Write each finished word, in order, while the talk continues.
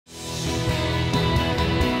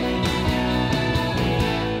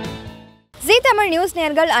Zee Tamil News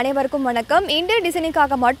நேயர்கள் அனைவருக்கும் வணக்கம். இன்டீரியர்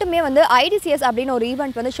டிசைனிங்காக மட்டுமே வந்து IDCS அப்படின ஒரு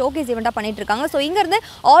ஈவென்ட் வந்து ஷோகேஸ் ஈவென்ட்டா பண்ணிட்டு இருக்காங்க. சோ இங்க இருந்து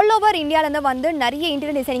ஆல் ஓவர் இந்தியால இருந்து வந்து நிறைய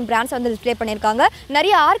இன்டீரியர் டிசைனிங் பிராண்ட்ஸ் வந்து டிஸ்ப்ளே பண்ணிருக்காங்க.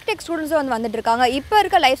 நிறைய ஆர்க்கிடெக்ட் ஸ்டூடண்ட்ஸ் வந்து வந்துட்டு இருக்காங்க. இப்போ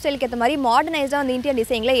இருக்க லைஃப் ஸ்டைலுக்கு ஏத்த மாதிரி மாடர்னைஸ்டா வந்து இன்டீரியர்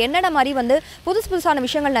டிசைனிங்ல என்னென்ன மாதிரி வந்து புதுசான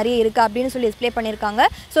விஷயங்கள் நிறைய இருக்கு அப்படினு சொல்லி டிஸ்ப்ளே பண்ணிருக்காங்க.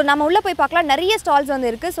 சோ நம்ம உள்ள போய் பார்க்கலாம். நிறைய ஸ்டால்ஸ்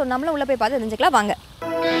வந்து இருக்கு. சோ நம்மள உள்ள போய் பார்த்து தெரிஞ்சுக்கலாம் வாங்க.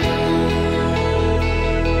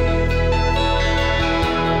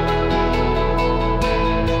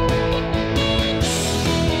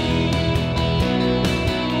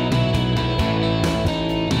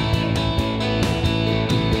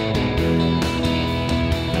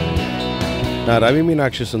 Ravi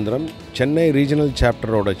Meenakshi Sundaram, Chennai Regional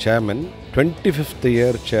Chapter Chairman, 25th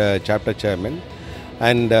year chapter chairman,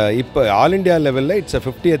 and all India level it's a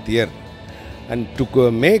 50th year. And to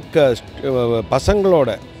make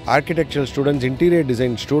pasangaloda architectural students, interior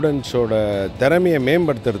design students theramiya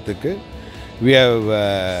மேம்படுத்துறதுக்கு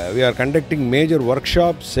we are conducting major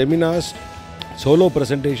workshops, seminars, solo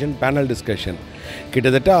presentation, panel discussion.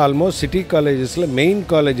 கிட்டத்தட்ட almost city colleges main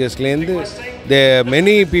colleges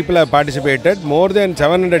many people have participated. More than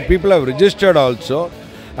 700 people have registered also,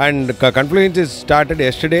 and conference is started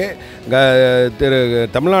yesterday.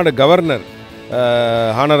 Tamil Nadu Governor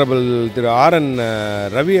Honorable R.N.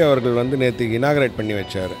 Ravi அவர்கள் வந்து நேத்து inaugurate பண்ணி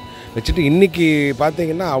வச்சார். வச்சிட்டு இன்னைக்கு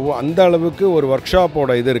பாத்தீங்கன்னா அந்த அளவுக்கு ஒரு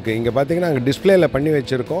வொர்க்ஷாப்போட இது இருக்கு. இங்க பாத்தீங்கன்னா அங்க டிஸ்ப்ளேல பண்ணி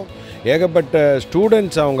வச்சிருக்கோம். ஏகப்பட்ட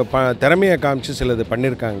ஸ்டூடண்ட்ஸ் அவங்க திறமையை காமிச்சு சிலது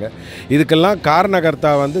பண்ணியிருக்காங்க. இதுக்கெல்லாம்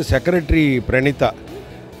காரணகர்த்தா வந்து செக்ரட்டரி பிரணிதா,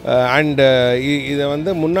 அண்ட் இதை வந்து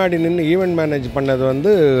முன்னாடி நின்று ஈவெண்ட் மேனேஜ் பண்ணது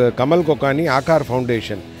வந்து கமல் கொக்கானி ஆகார்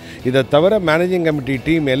ஃபவுண்டேஷன். இதை தவிர மேனேஜிங் கமிட்டி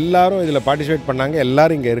டீம் எல்லாரும் இதில் பார்ட்டிசிபேட் பண்ணாங்க.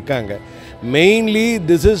 எல்லோரும் இங்கே இருக்காங்க. Mainly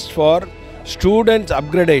this is for students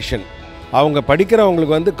upgradation. அவங்க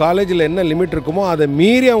படிக்கிறவங்களுக்கு வந்து காலேஜில் என்ன லிமிட் இருக்குமோ அதை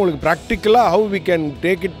மீறி அவங்களுக்கு ப்ராக்டிக்கலாக how we can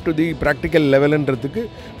take it to the practical லெவலுன்றதுக்கு,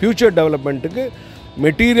 future டெவலப்மெண்ட்டுக்கு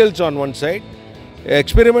materials on one side,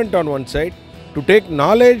 experiment on one side, to take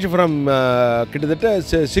knowledge from கிட்டத்தட்ட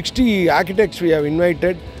 60 architects we have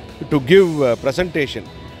invited to give presentation,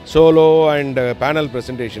 solo and panel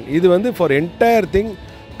presentation. இது வந்து for entire thing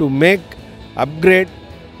to make upgrade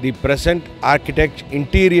the present architect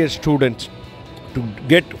interior students to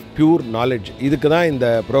get pure knowledge. இதுக்கு தான் இந்த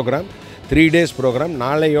program 3 days program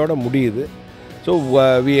நாளையோட முடியுது. So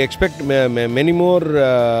we expect many more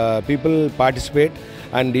people participate,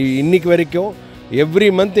 and இன்னைக்கு வரைக்கும் every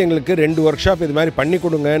month எங்களுக்கு 2 workshop இது மாதிரி பண்ணி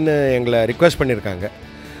கொடுங்கன்னு எங்களை ரிக்வெஸ்ட் பண்ணியிருக்காங்க.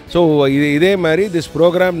 ஸோ இதே மாதிரி this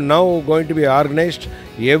program now going to be organised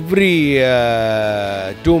every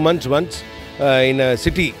 2 months once in a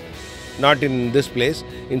city, not in this place,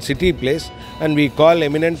 in city place, and we call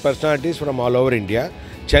eminent personalities from all over India.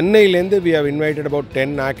 சென்னையிலேருந்து we have invited about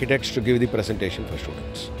 10 architects to give the presentation for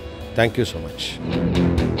students. Thank you so much.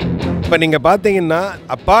 இப்போ நீங்கள் பார்த்தீங்கன்னா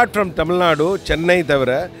apart from Tamil Nadu, Chennai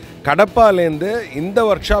தவிர கடப்பாலேருந்து இந்த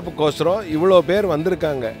ஒர்க்ஷாப்புக்கோசரம் இவ்வளோ பேர்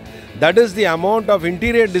வந்திருக்காங்க. That is the amount of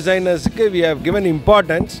interior டிசைனர்ஸுக்கு we have given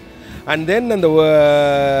importance. And then அந்த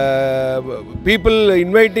people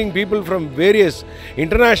inviting people from various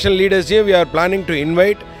international லீடர்ஸையும் we are planning to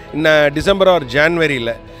invite in December R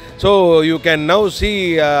ஜான்வரியில். So you can now C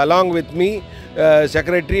along with me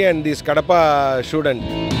secretary and this Kadapa student.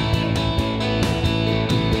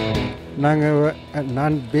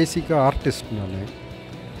 நான் பேசிக்காக artist.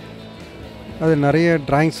 அது நிறைய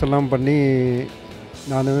drawings எல்லாம் பண்ணி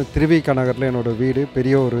நான் திருவிக நகரில் என்னோடய வீடு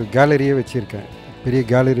பெரிய ஒரு கேலரியே வச்சுருக்கேன். பெரிய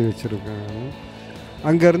கேலரி வச்சுருக்கேன்.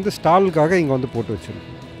 அங்கேருந்து ஸ்டாலுக்காக இங்கே வந்து போட்டு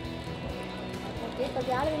வச்சுருக்கேன்.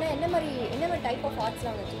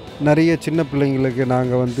 நிறைய சின்ன பிள்ளைங்களுக்கு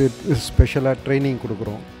நாங்கள் வந்து ஸ்பெஷலாக ட்ரைனிங்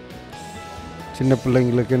கொடுக்குறோம். சின்ன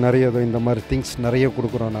பிள்ளைங்களுக்கு நிறைய இந்த மாதிரி திங்ஸ் நிறைய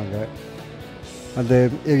கொடுக்குறோம். நாங்கள் அந்த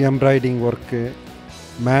எம்ப்ராய்டிங் ஒர்க்கு,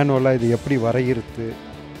 மேனுவலாக இது எப்படி வரைகிறது,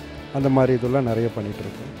 அந்த மாதிரி இதெல்லாம் நிறைய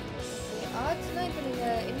பண்ணிகிட்ருக்கோம்.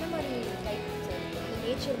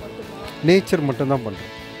 நேச்சர் மட்டும்தான்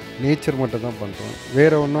பண்ணுறோம். நேச்சர் மட்டும்தான் பண்ணுறோம்.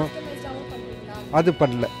 வேறு ஒன்றும் அது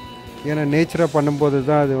பண்ணல. ஏன்னா நேச்சராக பண்ணும்போது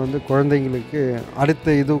தான் அது வந்து குழந்தைங்களுக்கு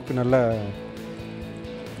அடுத்த இதுக்கு நல்லா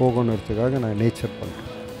போகணுன்றதுக்காக நான் நேச்சர் பண்ணுறேன்.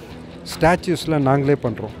 ஸ்டாச்சுஸ்லாம் நாங்களே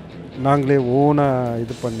பண்ணுறோம். நாங்களே ஓனாக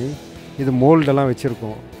இது பண்ணி இது மோல்டெல்லாம்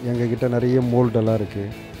வச்சுருக்கோம். எங்ககிட்ட நிறைய மோல்டெல்லாம்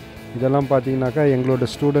இருக்குது. இதெல்லாம் பார்த்தீங்கன்னாக்கா எங்களோட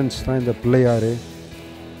ஸ்டூடெண்ட்ஸ் தான். இந்த பிள்ளையார்,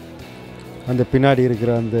 அந்த பின்னாடி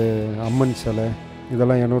இருக்கிற அந்த அம்மன் சிலை,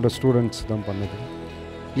 இதெல்லாம் என்னோடய ஸ்டூடெண்ட்ஸ் தான் பண்ணுது.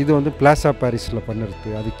 இது வந்து பிளாசா பாரிஸில் பண்ணுறது.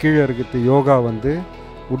 அது கீழே இருக்கிறது யோகா வந்து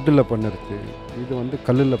வுட்டில் பண்ணுறது. இது வந்து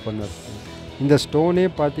கல்லில் பண்ணுறது. இந்த ஸ்டோனே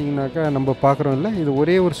பார்த்தீங்கன்னாக்கா நம்ம பார்க்குறோம்ல, இது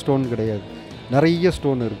ஒரே ஒரு ஸ்டோன் கிடையாது, நிறைய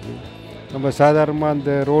ஸ்டோன் இருக்குது. நம்ம சாதாரணமாக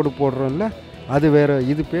அந்த ரோடு போடுறோம்ல, அது வேறு.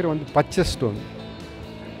 இது பேர் வந்து பச்சை ஸ்டோன்.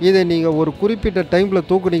 இதை நீங்கள் ஒரு குறிப்பிட்ட டைமில்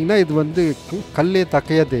தூக்குனீங்கன்னா இது வந்து கல்லே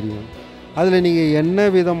தக்கையாக தெரியும். அதில் நீங்கள் என்ன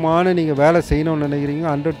விதமான நீங்கள் வேலை செய்யணும்னு நினைக்கிறீங்க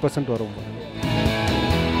 100% வரும் பாருங்கள்.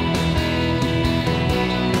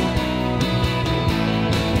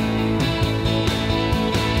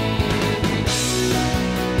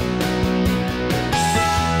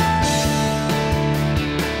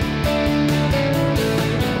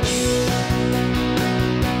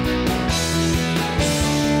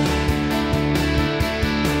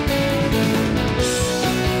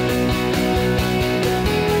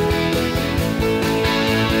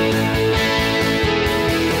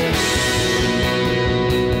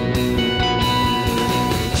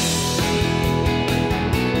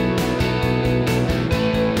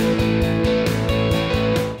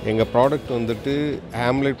 எங்கள் ப்ராடக்ட் வந்துட்டு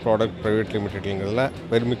ஹேம்லைட் ப்ராடக்ட் ப்ரைவேட் லிமிடெட்ங்கிறதுல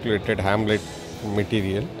பெர்மிகுலேட்டட் ஹேம்லைட்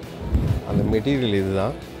மெட்டீரியல். அந்த மெட்டீரியல்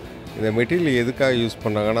இதுதான். இந்த மெட்டீரியல் எதுக்காக யூஸ்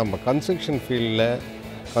பண்ணுறாங்கன்னா, நம்ம கன்ஸ்ட்ரக்ஷன் ஃபீல்டில்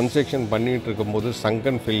கன்ஸ்ட்ரக்ஷன் பண்ணிகிட்டு இருக்கும்போது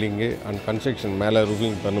சங்கன் ஃபில்லிங்கு அண்ட் கன்ஸ்ட்ரக்ஷன் மேலே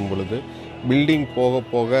ரூஃபிங் பண்ணும் பொழுது பில்டிங் போக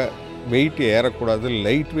போக வெயிட் ஏறக்கூடாது,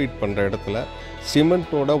 லைட் வெயிட் பண்ணுற இடத்துல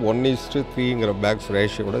சிமெண்ட்டோட 1:3ங்கிற பேக்ஸ்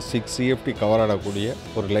ரேஷியோட 6 CFT கவர் ஆகக்கூடிய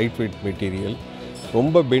ஒரு லைட் வெயிட் மெட்டீரியல்.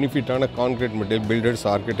 ரொம்ப பெனிஃபிட்டான கான்க்ரீட் மெட்டீரியல், பில்டர்ஸ்,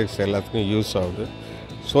 ஆர்கிடெக்ட்ஸ் எல்லாத்துக்கும் யூஸ் ஆகுது.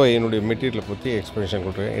 ஸோ என்னுடைய மெட்டீரியலை பற்றி எக்ஸ்ப்ளனேஷன்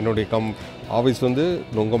கொடுத்துருக்கேன். என்னுடைய ஆஃபீஸ் வந்து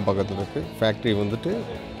நுங்கம் பக்கத்தில் இருக்குது. ஃபேக்ட்ரி வந்துட்டு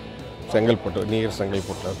செங்கல்பட்டு, நியர்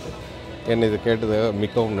செங்கல்பட்டில் இருக்குது. என்னை இதை கேட்டதாக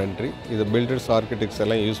மிகவும் நன்றி. இது பில்டர்ஸ், ஆர்கிடெக்ட்ஸ்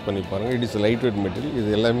எல்லாம் யூஸ் பண்ணி பாருங்கள். It is light weight material.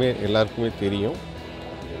 இது எல்லாமே எல்லாருக்குமே தெரியும்.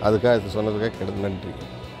 அதுக்காக இது சொன்னதுக்காக கேட்டது நன்றி.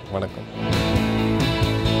 வணக்கம்.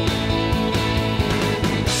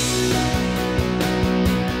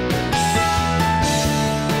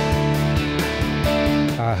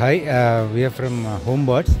 Hi, we are from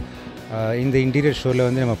HomeBots. இந்த இன்டீரியர் ஷோவில்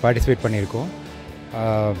வந்து நம்ம பார்ட்டிசிபேட் பண்ணியிருக்கோம்.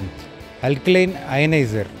 அல்கலைன்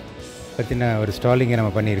அயனைசர் பற்றின ஒரு ஸ்டாலிங்கை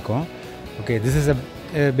நம்ம பண்ணியிருக்கோம். Okay, this is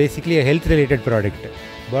basically health related product.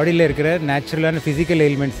 பாடியில் இருக்கிற நேச்சுரலான ஃபிசிக்கல்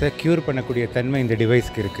எலிமெண்ட்ஸை க்யூர் பண்ணக்கூடிய தன்மை இந்த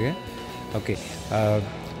டிவைஸ்க்கு இருக்குது. Okay,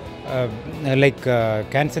 like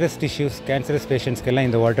cancerous tissues, cancerous பேஷண்ட்ஸ்க்கெல்லாம்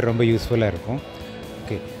இந்த வாட்டர் ரொம்ப யூஸ்ஃபுல்லாக இருக்கும்.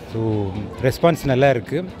 ஓகே, ஸோ ரெஸ்பான்ஸ் நல்லா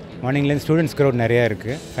இருக்குது. மார்னிங்லேருந்து ஸ்டூடெண்ட்ஸ் க்ரௌட் நிறையா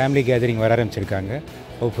இருக்குது. ஃபேமிலி கேதரிங் வர ஆரம்பிச்சிருக்காங்க.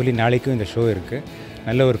 ஹோப்ஃபுல்லி நாளைக்கும் இந்த ஷோ இருக்குது.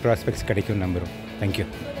 நல்ல ஒரு ப்ராஸ்பெக்ட்ஸ் கிடைக்கும் நம்புகிறோம். தேங்க்யூ.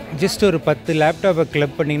 ஜஸ்ட் ஒரு 10 லேப்டாப்பை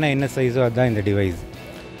கிளப் பண்ணிங்கன்னா என்ன சைஸோ அதுதான் இந்த device.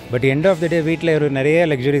 But end of the டே வீட்டில் ஒரு நிறைய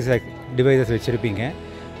லக்ஸுரிஸ் டிவைசஸ் வச்சுருப்பீங்க.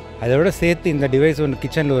 அதோட சேர்த்து இந்த டிவைஸ் ஒன்று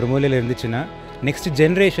கிச்சனில் ஒரு மூலையில் இருந்துச்சுன்னா நெக்ஸ்ட்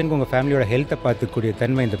ஜென்ரேஷனுக்கு உங்கள் ஃபேமிலியோட ஹெல்த்தை பார்த்துக்கூடிய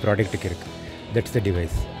தன்மை இந்த ப்ராடக்ட்டுக்கு இருக்குது. That's the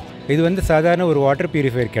device. இது வந்து சாதாரண ஒரு வாட்டர்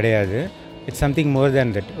பியூரிஃபையர் கிடையாது. It's something more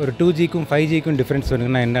than that. ஒரு 2Gக்கும் 5Gக்கும் டிஃப்ரென்ஸ்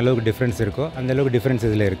வேணுங்கன்னா என்ன அளவுக்கு டிஃப்ரென்ஸ் இருக்கோ அந்தளவுக்கு டிஃப்ரென்ஸ்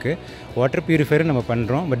இதில் இருக்குது. வாட்டர் பியூரிஃபையரும் நம்ம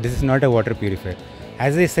பண்ணுறோம். But this is not a water purifier.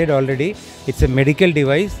 As I said already, it's a medical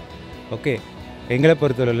device. Okay, எங்களை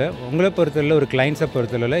பொறுத்தளவில், உங்களை பொறுத்தளவில், ஒரு கிளைண்ட்ஸை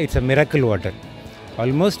பொறுத்தளவில் it's a miracle water.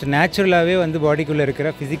 Almost நேச்சுரலாகவே வந்து பாடிக்குள்ளே இருக்கிற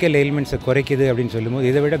ஃபிசிக்கல் எலிமெண்ட்ஸை குறைக்குது அப்படின்னு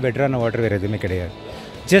சொல்லும்போது இதை விட பெட்டரான வாட்டர் வேறு எதுவுமே கிடையாது.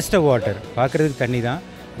 Just a water. பார்க்குறதுக்கு தண்ணி தான்,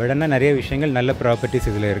 பட் ஆனால் நிறைய விஷயங்கள், நல்ல ப்ராப்பர்ட்டிஸ்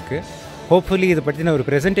இதில் இருக்குது. ஹோப்ஃபுல்லி இதை பற்றின ஒரு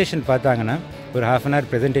ப்ரெசன்டேஷன் பார்த்தாங்கன்னா, ஒரு 1/2 hour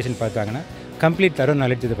ப்ரெசன்டேஷன் பார்த்தாங்கன்னா கம்ப்ளீட் தரோ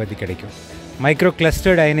நாலேஜ் இதை பற்றி கிடைக்கும். Micro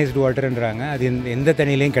clustered ionised வாட்டர்ன்றாங்க. அது எந்த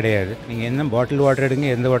தண்ணியிலையும் கிடையாது. நீங்கள் என்ன பாட்டில் வாட்டர் எடுங்க,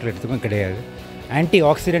 எந்த வாட்டர் எடுத்துக்கும் கிடையாது. ஆன்டி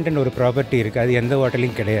ஆக்சிடென்ட்னு ஒரு ப்ராப்பர்ட்டி இருக்குது. அது எந்த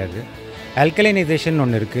வாட்டர்லையும் கிடையாது. அல்கலைனைசேஷன்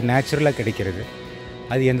ஒன்று இருக்குது, நேச்சுரலாக கிடைக்கிறது.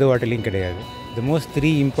 அது எந்த வாட்டர்லையும் கிடையாது. The most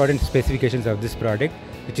 3 important specifications of this product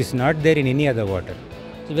which is not there in any other water.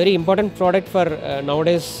 It's a very important product for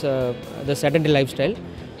nowadays the sedentary lifestyle.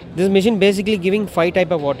 This machine basically giving 5 type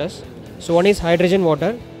of waters. So one is hydrogen water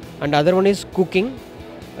and other one is cooking.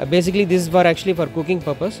 Basically this is for actually for cooking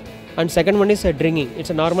purpose. And second one is drinking.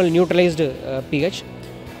 It's a normal neutralized pH.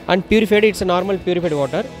 And purified, it's a normal purified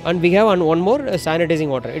water. And we have one more sanitizing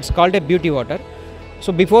water. It's called a beauty water.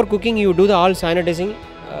 So before cooking you do the all sanitizing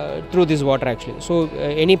through this water actually. So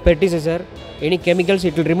any pesticide, any chemicals,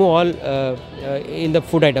 it will remove all in the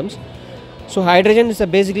food items. So hydrogen is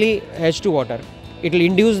basically H2 water. It will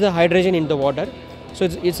induce the hydrogen in the water. So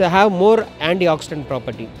it's have more antioxidant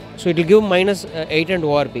property. So it will give -8 and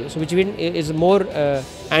ORP. So which means is more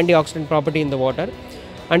antioxidant property in the water.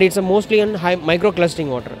 And it's a mostly on high microclustering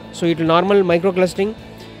water. So it will normal microclustering.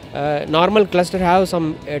 Normal cluster have some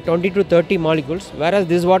 20 to 30 molecules, whereas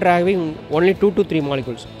this water having only 2 to 3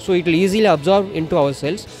 molecules. So it will easily absorb into our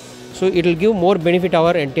cells. So it will give more benefit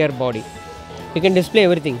our entire body. You can display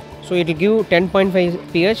everything. So it will give 10.5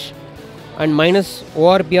 pH and minus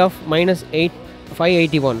ORP of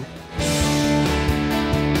 -581.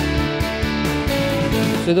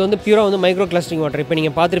 So இது வந்து பியூராக வந்து micro clustering water. இப்போ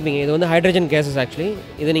நீங்கள் பார்த்துருப்பீங்க, இது வந்து hydrogen gases actually.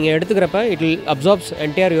 இதை நீங்கள் எடுத்துக்கிறப்ப it will absorbs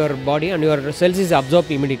entire your body and your cells is absorb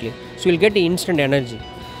immediately. So will get instant energy.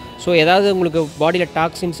 So ஏதாவது உங்களுக்கு பாடியில்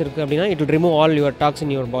டாக்ஸின்ஸ் இருக்குது அப்படின்னா it will remove all your tax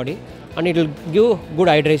in your body and it will give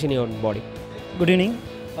good hydration your body. Good evening.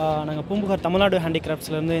 நாங்கள் பூம்புகார் தமிழ்நாடு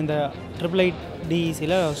ஹேண்டிகிராஃப்ட்ஸ்லேருந்து இந்த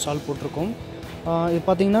IIIDECயில் stall போட்டிருக்கோம். இது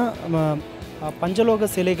பார்த்திங்கன்னா பஞ்சலோக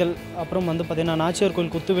சிலைகள், அப்புறம் வந்து பார்த்திங்கன்னா நாச்சியார்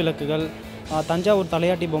கோயில் குத்து விளக்குகள், தஞ்சாவூர்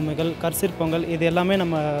தலையாட்டி பொம்மைகள், கற்சிற்பங்கள், இது எல்லாமே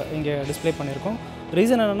நம்ம இங்கே டிஸ்ப்ளே பண்ணியிருக்கோம்.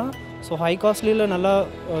 ரீசன் என்னென்னா, ஸோ ஹை காஸ்ட்லியில் நல்லா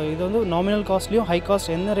இது வந்து நாமினல் காஸ்ட்லியும் ஹை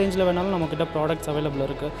காஸ்ட் எந்த ரேஞ்சில் வேணாலும் நம்மக்கிட்ட ப்ராடக்ட்ஸ் அவைலபிள்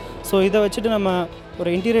இருக்குது. ஸோ இதை வச்சுட்டு நம்ம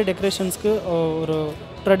ஒரு இன்டீரியர் டெக்கரேஷன்ஸ்க்கு ஒரு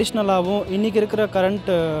ட்ரெடிஷ்னலாகவும் இன்றைக்கி இருக்கிற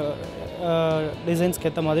கரண்ட் டிசைன்ஸ்க்கு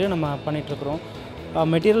ஏற்ற மாதிரி நம்ம பண்ணிகிட்ருக்குறோம்.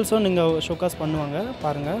 மெட்டீரியல்ஸும் நீங்கள் ஷோகாஸ் பண்ணுவாங்க,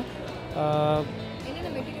 பாருங்கள்.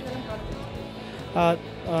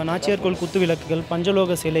 நாச்சியார் கோயில் குத்து விளக்குகள்,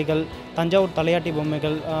 பஞ்சலோக சிலைகள், தஞ்சாவூர் தலையாட்டி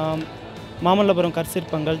பொம்மைகள், மாமல்லபுரம்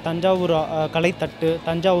கற்சிற்பங்கள், தஞ்சாவூர் கலைத்தட்டு,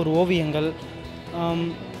 தஞ்சாவூர் ஓவியங்கள்,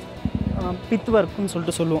 பித் ஒர்க்குன்னு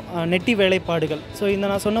சொல்லிட்டு சொல்லுவோம், நெட்டி வேலைப்பாடுகள். ஸோ இந்த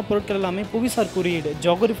நான் சொன்ன பொருட்கள் எல்லாமே புவிசார் குறியீடு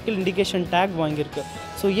ஜியோகிராஃபிக்கல் இண்டிகேஷன் டேக் வாங்கியிருக்கு.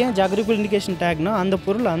 ஸோ ஏன் ஜியோகிராஃபிக்கல் இண்டிகேஷன் டேக்னால் அந்த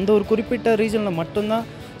பொருள் அந்த ஒரு குறிப்பிட்ட ரீஜனில் மட்டும்தான்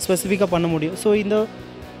ஸ்பெசிஃபிக்காக பண்ண முடியும். ஸோ இந்த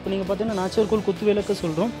இப்போ நீங்கள் பார்த்தீங்கன்னா நாச்சியார் கோயில் குத்து விளக்கு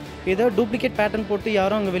சொல்கிறோம், ஏதோ டூப்ளிகேட் பேட்டர்ன் போட்டு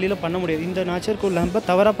யாரும் அங்கே வெளியில் பண்ண முடியாது. இந்த நாச்சியார் கோயில் லேம்பை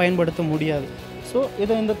தவறாக பயன்படுத்த முடியாது. ஸோ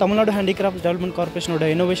இதை இந்த தமிழ்நாடு ஹேண்டிகிராஃப்ட் டெவலப்மெண்ட் கார்பரேஷனோட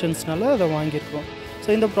இனோவேஷன்ஸ்னால அதை வாங்கியிருக்கோம். ஸோ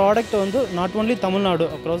இந்த ப்ராடக்ட்டை வந்து not only Tamil Nadu,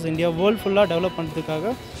 across India, world ஃபுல்லாக டெவலப் பண்ணுறதுக்காக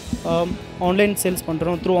ஆன்லைன் சேல்ஸ்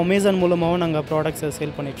பண்ணுறோம். த்ரூ அமேசான் மூலமாகவும் நாங்கள் ப்ராடக்ட்ஸை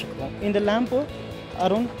சேல் பண்ணிகிட்ருக்கோம். இந்த லேம்பு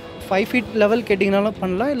அரௌண்ட் 5 feet லெவல் கேட்டிங்கனாலும்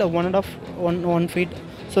பண்ணலாம், இல்லை 1 feet.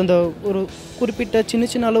 ஸோ இந்த ஒரு குறிப்பிட்ட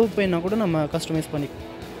சின்ன அளவு போயின்னா கூட நம்ம கஸ்டமைஸ்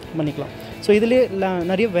பண்ணிக்கலாம். ஸோ இதுலேயே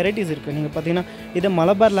நிறைய வெரைட்டிஸ் இருக்குது. நீங்கள் பார்த்தீங்கன்னா இதை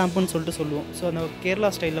மலபார் லேம்புன்னு சொல்லிட்டு சொல்லுவோம். ஸோ அந்த கேரளா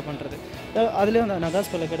ஸ்டைலில் பண்ணுறது. அதுலேயும் அந்த நகாஸ்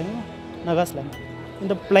போல கிடைக்கும், நகாஸ் லேம்ப்.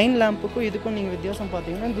 இந்த பிளைன் லேம்புக்கும் இதுக்கும் நீங்கள் வித்தியாசம்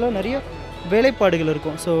பார்த்தீங்கன்னா இதில் நிறைய வேலைப்பாடுகள்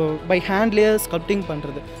இருக்கும். ஸோ பை ஹேண்ட்லேயே ஸ்கல்ப்டிங்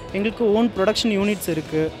பண்ணுறது. எங்களுக்கு ஓன் ப்ரொடக்ஷன் யூனிட்ஸ்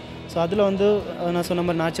இருக்குது. ஸோ அதில் வந்து நான் சொன்ன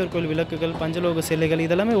மாதிரி நாச்சியார் கோயில் விளக்குகள், பஞ்சலோக சிலைகள்,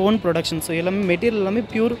 இதெல்லாமே ஓன் ப்ரொடக்ஷன். ஸோ எல்லாமே மெட்டீரியல் எல்லாமே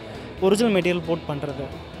பியூர் ஒரிஜினல் மெட்டீரியல் போட் பண்ணுறது.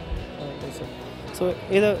 ஸோ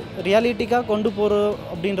இதை ரியாலிட்டிக்காக கொண்டு போகிறோம்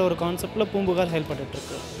அப்படின்ற ஒரு கான்செப்டில் பூம்புகார் ஹெல்ப்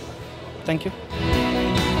பண்ணிகிட்ருக்கு. தேங்க்யூ.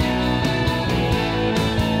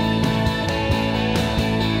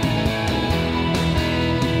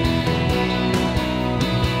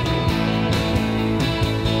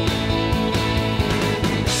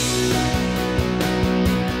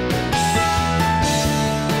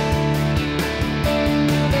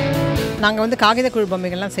 நாங்கள் வந்து காகிதக்குழு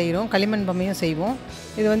பொம்மைகள்லாம் செய்கிறோம், களிமண் பொம்மையும் செய்வோம்.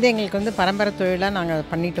 இது வந்து எங்களுக்கு வந்து பரம்பரை தொழிலாக நாங்கள்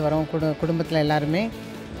பண்ணிட்டு வரோம் குடும்பத்தில் எல்லாருமே.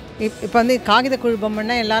 இப்போ வந்து காகிதக்குழு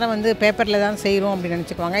பொம்மைன்னா எல்லாரும் வந்து பேப்பரில் தான் செய்கிறோம் அப்படின்னு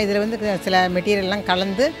நினச்சிக்குவாங்க. இதில் வந்து சில மெட்டீரியல்லாம்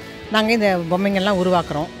கலந்து நாங்கள் இந்த பொம்மைங்கள்லாம்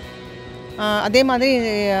உருவாக்குறோம். அதே மாதிரி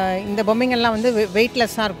இந்த பொம்மைங்கள்லாம் வந்து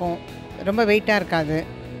வெயிட்லெஸ்ஸாக இருக்கும், ரொம்ப வெயிட்டாக இருக்காது,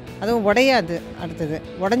 அதுவும் உடையாது. அடுத்தது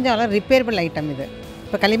உடஞ்சாலும் ரிப்பேரபிள் ஐட்டம் இது.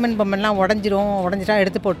 இப்போ களிமண் பொம்மைலாம் உடஞ்சிட்டா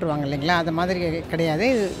எடுத்து போட்டுருவாங்க இல்லைங்களா, அது மாதிரி கிடையாது.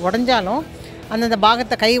 இது உடஞ்சாலும் அந்தந்த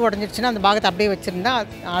பாகத்தை கை உடஞ்சிடுச்சுன்னா அந்த பாகத்தை அப்படியே வச்சுருந்தா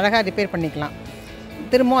அழகாக ரிப்பேர் பண்ணிக்கலாம்.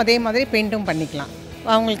 திரும்பவும் அதே மாதிரி பெயிண்ட்டும் பண்ணிக்கலாம்.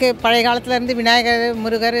 அவங்களுக்கு பழைய காலத்துலேருந்து விநாயகர்,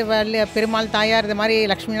 முருகர், பெருமாள், தாயார், இது மாதிரி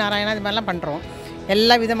லக்ஷ்மி நாராயணா இது மாதிரிலாம் பண்ணுறோம்.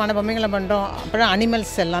 எல்லா விதமான பொம்மைகளை பண்ணுறோம். அப்புறம்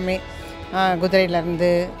அனிமல்ஸ் எல்லாமே,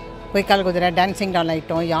 குதிரையிலேருந்து பொய்க்கால் குதிரை, டான்சிங் டால்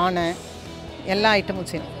ஐட்டம், யானை, எல்லா ஐட்டமும்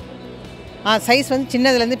செய்யணும். சைஸ் வந்து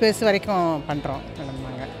சின்னதுலேருந்து பெருசு வரைக்கும் பண்ணுறோம்.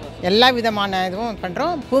 நாங்கள் எல்லா விதமான இதுவும்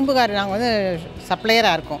பண்ணுறோம். பூம்புகார் நாங்கள் வந்து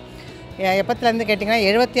சப்ளையராக இருக்கோம். எப்பத்துலேருந்து கேட்டிங்கன்னா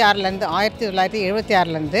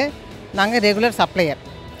 1976 நாங்கள் ரெகுலர் சப்ளையர்,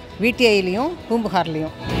 VTIலையும்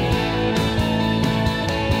பூம்புகார்லேயும்.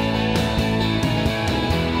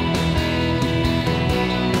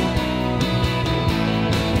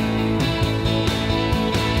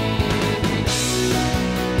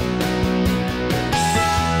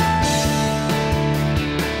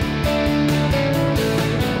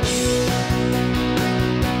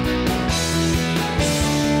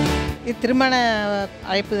 திருமண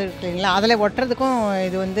அழைப்பு இருக்குங்களா, அதில் ஒட்டுறதுக்கும்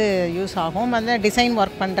இது வந்து யூஸ் ஆகும். அதில் டிசைன்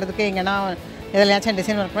ஒர்க் பண்ணுறதுக்கு எங்கன்னா எதுலையாச்சும்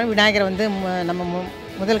டிசைன் ஒர்க் பண்ணி விநாயகரை வந்து நம்ம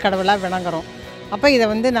முதல் கடவுளாக வணங்குறோம். அப்போ இதை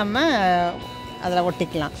வந்து நம்ம அதில்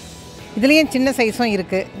ஒட்டிக்கலாம். இதுலேயும் சின்ன சைஸும்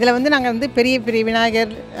இருக்குது. இதில் வந்து நாங்கள் வந்து பெரிய பெரிய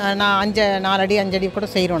விநாயகர் 4 அடி 5 அடி கூட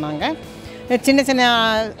செய்கிறோம். நாங்கள் சின்ன சின்ன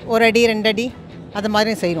 1 அடி 2 அடி அது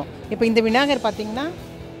மாதிரியும் செய்கிறோம். இப்போ இந்த விநாயகர் பார்த்திங்கன்னா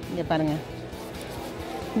இங்கே பாருங்கள்,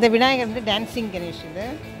 இந்த விநாயகர் வந்து டான்சிங் கணேஷ்.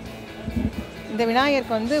 இந்த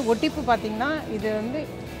விநாயகருக்கு வந்து ஒட்டிப்பு பார்த்திங்கன்னா இது வந்து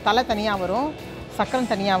தலை தனியாக வரும், சக்கரம்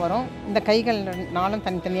தனியாக வரும், இந்த கைகள் 4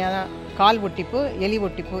 தனித்தனியாக, கால் ஒட்டிப்பு, எலி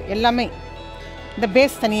ஒட்டிப்பு எல்லாமே. இந்த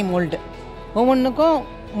பேஸ் தனி மோல்டு. ஒவ்வொன்றுக்கும்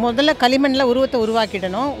முதல்ல களிமண்ணில் உருவத்தை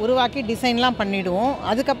உருவாக்கி டிசைன்லாம் பண்ணிவிடுவோம்.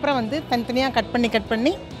 அதுக்கப்புறம் வந்து தனித்தனியாக கட்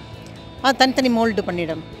பண்ணி அது தனித்தனி மோல்டு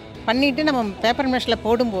பண்ணிவிட்டு நம்ம பேப்பர் மெஷில்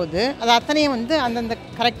போடும்போது அது அத்தனையும் வந்து அந்தந்த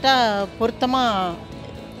கரெக்டாக பொருத்தமாக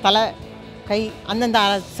தலை கை அந்தந்த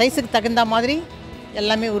சைஸுக்கு தகுந்த மாதிரி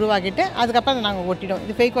எல்லாமே உருவாக்கிட்டு அதுக்கப்புறம் அதை நாங்கள் ஒட்டிடுவோம்.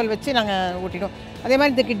 இது ஃபெய்கோல் வச்சு நாங்கள் ஒட்டிடுவோம். அதே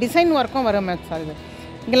மாதிரி இதுக்கு டிசைன் ஒர்க்கும் வரும் சார். இது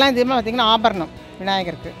இங்கெல்லாம் இதுமாதிரி பார்த்திங்கன்னா ஆபரணம்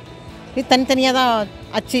விநாயகருக்கு இது தனித்தனியாக தான்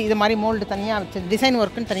அச்சு இது மாதிரி மோல்டு தனியாக வச்சு டிசைன்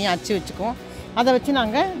ஒர்க்குன்னு தனியாக அச்சு வச்சுக்குவோம். அதை வச்சு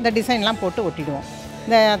நாங்கள் இந்த டிசைன்லாம் போட்டு ஒட்டிடுவோம்.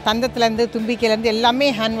 இந்த தந்தத்துலேருந்து தும்பிக்கையிலேருந்து எல்லாமே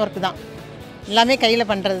ஹேண்ட் ஒர்க் தான், எல்லாமே கையில்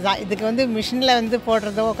பண்ணுறது தான். இதுக்கு வந்து மிஷினில் வந்து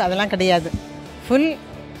போடுறதோ அதெல்லாம் கிடையாது, ஃபுல்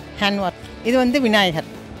ஹேண்ட் ஒர்க். இது வந்து விநாயகர்.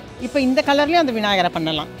 இப்போ இந்த கலர்லேயும் அந்த விநாயகரை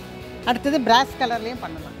பண்ணலாம். அடுத்தது பிராஸ் கலர்லேயும்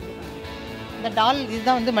பண்ணலாம். இந்த டால்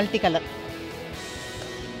இதுதான் வந்து மல்டி கலர்,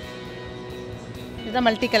 இதுதான்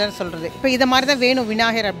மல்டி கலர் சொல்கிறது. இப்போ இதை மாதிரி தான் வேணும்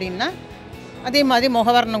விநாயகர் அப்படின்னா அதே மாதிரி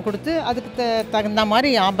முகவர்ணம் கொடுத்து அதுக்கு தகுந்த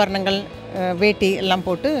மாதிரி ஆபரணங்கள் வேட்டி எல்லாம்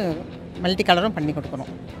போட்டு மல்டி கலரும் பண்ணி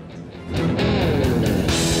கொடுக்கணும்.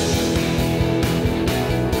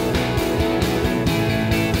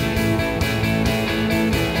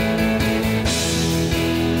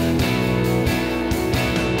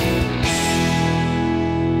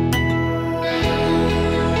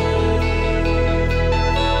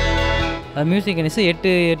 மியூசிக் கணேசு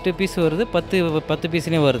 8 பீஸ் வருது, 10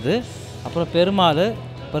 பீஸ்லேயும் வருது. அப்புறம் பெருமாள்,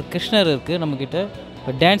 அப்புறம் கிருஷ்ணர் இருக்குது நம்மக்கிட்ட.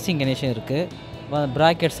 இப்போ டான்ஸிங் கணேஷன் இருக்குது,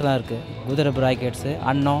 ப்ராக்கெட்ஸ்லாம் இருக்குது, குதிரை ப்ராக்கெட்ஸு,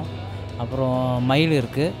 அன்னம், அப்புறம் மயில்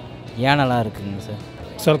இருக்குது, யானைலாம் இருக்குதுங்க sir.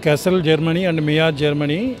 Sir, Essel Germany and Mia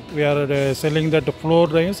Germany, we are selling that floor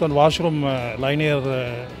drains and washroom linear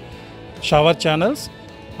shower channels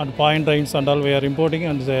and point drains and all we are importing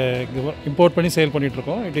and import பண்ணி சேல்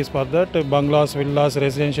பண்ணிகிட்ருக்கோம். It is for that பங்களாஸ், villas,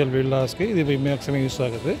 residential வில்லாஸ்க்கு இது maximum use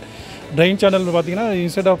ஆகுது. Train channel பார்த்திங்கன்னா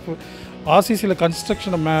instead of ஆர்சிசியில்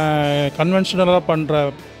construction கன்வென்ஷனலாக பண்ணுற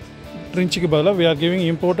ட்ரின்ச்சுக்கு பதிலாக we are giving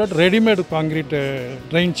imported readymade concrete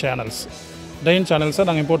train சேனல்ஸை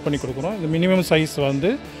நாங்கள் import பண்ணி கொடுக்குறோம். இது மினிமம் சைஸ் வந்து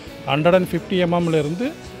 150 mmலேருந்து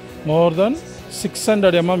மோர் தென்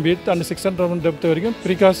 600 mm with and 600 mm depth வரைக்கும்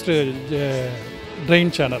ப்ரீகாஸ்ட்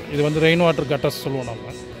ட்ரெயின் சேனல். இது வந்து ரெயின் வாட்டர் கட்டர்ஸ் சொல்லுவோம்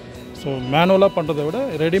நம்ம. ஸோ மேனுவலாக பண்ணுறதை விட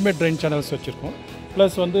ரெடிமேட் ட்ரெயின் சேனல்ஸ் வச்சுருக்கோம்.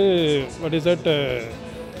 ப்ளஸ் வந்து வாட் இஸ் தட்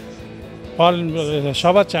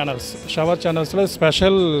ஷவர் சேனல்ஸில்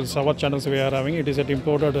special shower channels we are having. It is at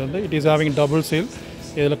imported வந்து it is having double seal.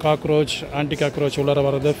 இதில் காக்ரோச், ஆன்டி காக்ரோச் உள்ளார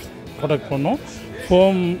வரதை ப்ரொடக்ட் பண்ணோம்.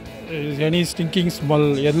 ஃபோம், எனி ஸ்டிங்கிங் ஸ்மெல்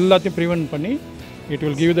எல்லாத்தையும் prevent பண்ணி it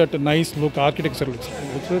will give that nice look, architecture looks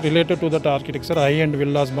related to that architecture, high end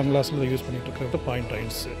villas, bungalows use பண்ணிட்டு இருக்கிறது point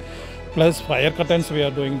drains. Plus fire curtains we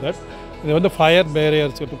are doing that. இது வந்து fire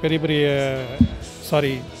barriers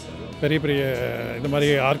பெரிய இந்த மாதிரி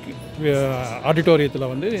ஆடிட்டோரியத்தில்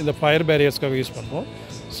வந்து இந்த ஃபயர் பேரியர்ஸ்க்காக யூஸ் பண்ணுறோம்.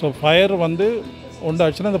 ஸோ ஃபயர் வந்து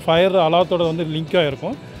உண்டாச்சுன்னா இந்த ஃபயர் அலாத்தோட வந்து லிங்காக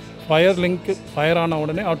இருக்கும். ஃபயர் ஆன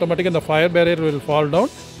உடனே ஆட்டோமேட்டிக்காக இந்த fire barrier will fall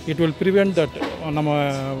down. It will prevent that நம்ம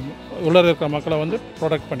உள்ளே இருக்கிற மக்களை வந்து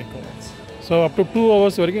ப்ரொடெக்ட் பண்ணிக்கும். ஸோ அப் டு 2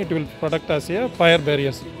 hours வரைக்கும் it will protect as a fire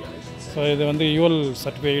barriers. So இது வந்து UL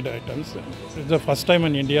certified items. It's the first time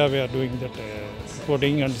in India we are doing that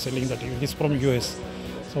importing and selling that. It is from US.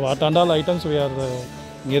 So what and all items we are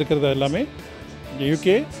இங்கே இருக்கிறது எல்லாமே UK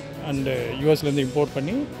and USலேருந்து import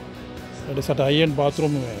பண்ணி that is at high-end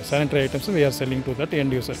bathroom sanitary items we are selling to that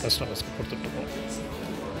end user customers கொடுத்துட்ருக்கோம்.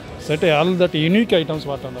 Set all that unique items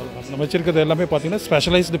what and all நம்ம வச்சுருக்கிறது எல்லாமே பார்த்திங்கன்னா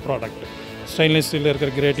specialised product. Stainless ஸ்டீலில்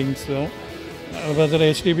இருக்கிற கிரேட்டிங்ஸும், அப்புறம்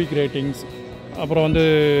HDB கிரேட்டிங்ஸ், அப்புறம் வந்து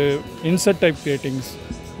inset type gratings,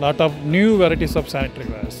 lot of new varieties of sanitary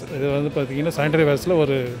verse. இது வந்து பார்த்திங்கன்னா சானிட்டரி வேர்ஸில்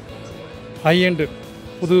ஒரு ஹை-எண்டு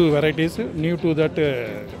புது வெரைட்டிஸ் நியூ டு தட்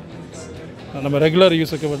நம்ம ரெகுலர்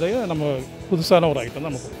யூஸுக்கு வந்து நம்ம புதுசான ஒரு ஐட்டம்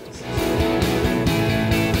நம்ம கொடுத்துருக்கோம்.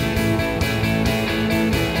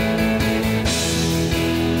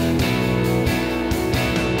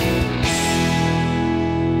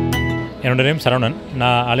 என்னோடய நேம் சரவணன்.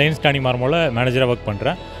 நான் அலையன்ஸ் டானி மார்பிளில் மேனேஜராக ஒர்க்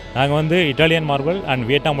பண்ணுறேன். நாங்கள் வந்து Italian marble and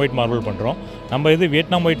Vietnam white marble பண்ணுறோம். நம்ம இது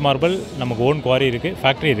வியட்நாம் ஒயிட் மார்பிள் நமக்கு ஓன் குவாரி இருக்குது,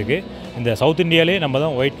 ஃபேக்ட்ரி இருக்குது. இந்த சவுத் இந்தியாவிலே நம்ம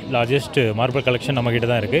தான் ஒயிட் லார்ஜஸ்ட் மார்பிள் கலெக்ஷன் நம்மக்கிட்ட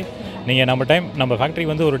தான் இருக்குது. நீங்கள் நம்ம ஃபேக்ட்ரி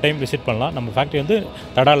வந்து ஒரு டைம் விசிட் பண்ணலாம். நம்ம ஃபேக்ட்ரி வந்து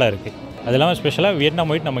தடாவில் இருக்குது. அது இல்லாமல் ஸ்பெஷலாக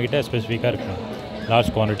வியட்நாம் ஒயிட் நம்மக்கிட்ட ஸ்பெசிஃபிக்காக இருக்குது.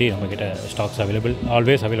 லார்ஜ் குவான்டிட்டி நம்மக்கிட்ட ஸ்டாக்ஸ் அவைலபிள்,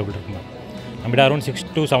 ஆல்வேஸ் அவைலபிள் இருக்குங்க. நம்மகிட்ட around 6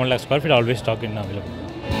 to 7 lakh square feet always stock இன்னும் அவைலபிள்.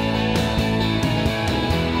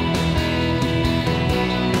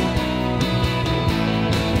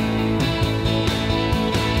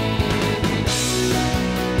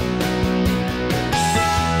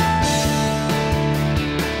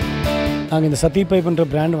 நாங்கள் இந்த சத்தி பைப்ன்ற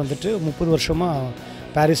பிராண்ட் வந்துட்டு 30 வருஷமாக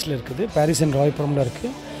பாரிஸில் இருக்குது. பாரிஸ் அண்ட் ராய்புரமில்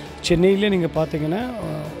இருக்குது. சென்னையிலே நீங்கள் பார்த்தீங்கன்னா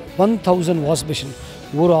 1000 வாஷ் மிஷின்,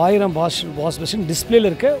 ஒரு 1000 வாஷ் மிஷின் டிஸ்பிளேயில்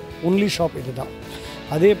இருக்க ஒன்லி ஷாப் இது தான்.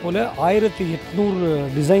 அதே போல் 1800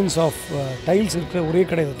 டிசைன்ஸ் ஆஃப் டைல்ஸ் இருக்க ஒரே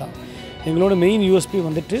கடை இது தான். எங்களோட மெயின் யூஎஸ்பி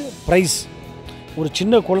வந்துட்டு ப்ரைஸ். ஒரு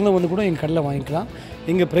சின்ன குழந்தை வந்து கூட எங்கள் கடையில் வாங்கிக்கலாம்.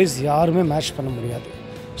 எங்கள் ப்ரைஸ் யாருமே மேட்ச் பண்ண முடியாது.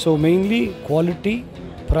 ஸோ மெயின்லி குவாலிட்டி,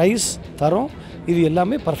 ப்ரைஸ், தரம் இது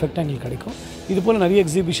எல்லாமே பர்ஃபெக்டாக எங்களுக்கு கிடைக்கும். இது போல் நிறைய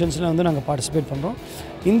எக்ஸிபிஷன்ஸில் வந்து நாங்கள் பார்ட்டிசிபேட் பண்ணுறோம்.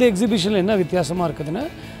 இந்த எக்ஸிபிஷனில் என்ன வித்தியாசமாக இருக்குதுன்னா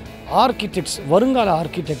ஆர்கிடெக்ட்ஸ், வருங்கால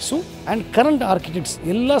ஆர்கிடெக்ட்ஸும் அண்ட் கரண்ட் ஆர்கிடெக்ட்ஸ்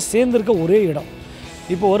எல்லாம் சேர்ந்துருக்க ஒரே இடம்.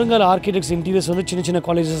 இப்போ வருங்கால ஆர்கிடெக்ட்ஸ் இன்டீரியர்ஸ் வந்து சின்ன சின்ன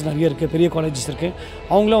காலேஜஸ் நிறைய இருக்குது, பெரிய காலேஜஸ் இருக்குது.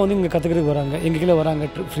 அவங்களாம் வந்து இங்கே கற்றுக்கிறதுக்கு வராங்க, எங்கள் கீழே வராங்க,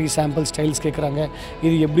 ஃப்ரீ சாம்பிள் ஸ்டைல்ஸ் கேட்குறாங்க,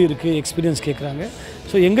 இது எப்படி இருக்குது எக்ஸ்பீரியன்ஸ் கேட்குறாங்க.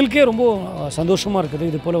 ஸோ எங்களுக்கே ரொம்ப சந்தோஷமாக இருக்குது.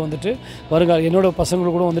 இது போல் வந்துட்டு வருங்கால என்னோடய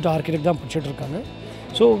பசங்களுக்கு கூட வந்துட்டு ஆர்கிடெக்ட் தான் பிடிச்சிட்ருக்காங்க.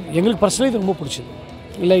 ஸோ எங்களுக்கு பர்சனலி இது ரொம்ப பிடிச்சது.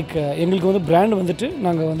 லைக் எங்களுக்கு வந்து பிராண்ட் வந்துட்டு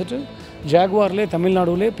நாங்கள் வந்துட்டு ஜாகுவார்லேயே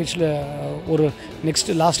தமிழ்நாடுலே பிச்சில் ஒரு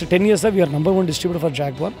last 10 years we are number 1 distributor for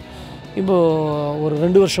Jaguar. இப்போது ஒரு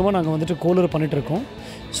 2 வருஷமாக நாங்கள் வந்துட்டு கோலர் பண்ணிகிட்ருக்கோம்.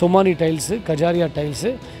 சொமானி டைல்ஸு, கஜாரியா டைல்ஸு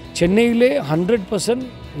சென்னையிலே 100%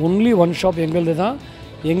 ஒன்லி ஒன் ஷாப் எங்களது தான்.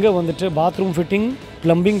 எங்கே வந்துட்டு bathroom fitting,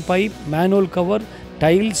 plumbing pipe, manual cover,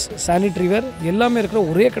 tiles, சானிட்ரிவேர் எல்லாமே இருக்கிற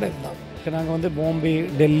ஒரே கடை தான். நாங்கள் வந்து பாம்பே,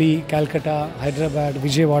 டெல்லி, கல்கட்டா, ஹைதராபாத்,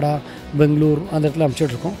 விஜயவாடா, பெங்களூர் அந்த இடத்துல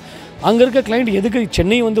அனுப்பிச்சிட்ருக்கோம். அங்கே இருக்க கிளைண்ட் எதுக்கு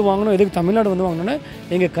சென்னை வந்து வாங்கணும், எதுக்கு தமிழ்நாடு வந்து வாங்கணும்னா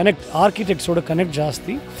எங்கள் கனெக்ட், ஆர்கிடெக்ட்ஸோட கனெக்ட்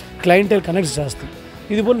ஜாஸ்தி, கிளைண்டல் கனெக்ட்ஸ் ஜாஸ்தி.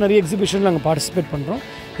 இதுபோல் நிறைய எக்ஸிபிஷனில் நாங்கள் பார்ட்டிசிபேட் பண்ணுறோம்.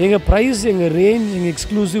 எங்கள் ப்ரைஸ், எங்கள் ரேஞ்ச், எங்கள்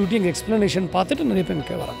எக்ஸ்க்ளூசிவிட்டி, எங்கள் எக்ஸ்ப்ளனேஷன் பார்த்துட்டு நிறைய பேர்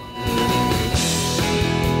இங்கே வராங்க.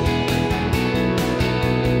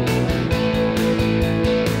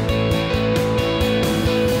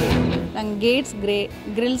 நாங்கள் Gates,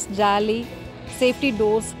 Grylls, jolly, safety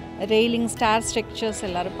doors, railing, star structures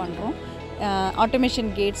எல்லோரும் பண்ணுறோம்.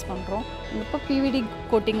 ஆட்டோமேஷன் கேட்ஸ் பண்ணுறோம். இப்போ பிவிடி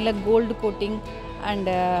கோட்டிங்கில் கோல்டு கோட்டிங்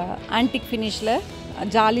அண்டு ஆன்டிக் ஃபினிஷில்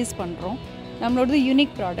ஜாலிஸ் பண்ணுறோம். நம்மளோடது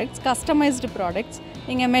யூனிக் ப்ராடக்ட்ஸ், கஸ்டமைஸ்டு ப்ராடக்ட்ஸ்.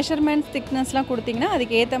 நீங்கள் மெஷர்மெண்ட்ஸ், திக்னஸ்லாம் கொடுத்தீங்கன்னா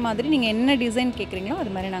அதுக்கு ஏற்ற மாதிரி நீங்கள் என்ன டிசைன் கேட்குறீங்களோ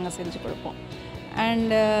அது மாதிரி நாங்கள் செஞ்சு கொடுப்போம்.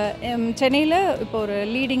 அண்டு சென்னையில் இப்போ ஒரு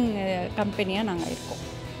லீடிங் கம்பெனியாக நாங்கள் இருக்கோம்.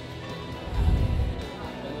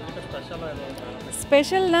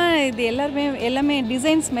 ஸ்பெஷல்னால் இது எல்லாமே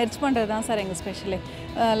டிசைன்ஸ் மெர்ஜ் பண்ணுறது தான் சார் எங்கள் ஸ்பெஷலே.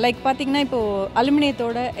 லைக் பார்த்திங்கன்னா இப்போது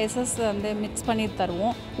அலுமினியத்தோட எஸ்எஸ் வந்து மிக்ஸ் பண்ணி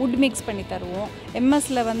தருவோம், வுட் மிக்ஸ் பண்ணி தருவோம்.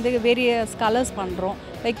 எம்எஸ்சில் வந்து வேரியஸ் கலர்ஸ் பண்ணுறோம்.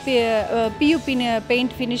 லைக் பியூபி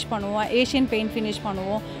பெயிண்ட் ஃபினிஷ் பண்ணுவோம், ஏஷியன் பெயிண்ட் ஃபினிஷ்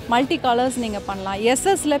பண்ணுவோம், மல்டி கலர்ஸ் நீங்கள் பண்ணலாம்.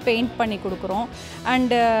 எஸ்எஸ்சில் பெயிண்ட் பண்ணி கொடுக்குறோம்.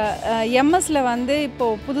 அண்டு எம்எஸ்சில் வந்து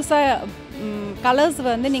இப்போது புதுசாக கலர்ஸ்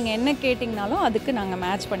வந்து நீங்கள் என்ன கேட்டிங்கனாலும் அதுக்கு நாங்கள்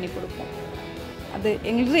மேட்ச் பண்ணி கொடுப்போம். அது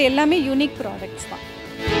எங்களுக்கு எல்லாமே யூனிக் ப்ராடக்ட்ஸ் தான்.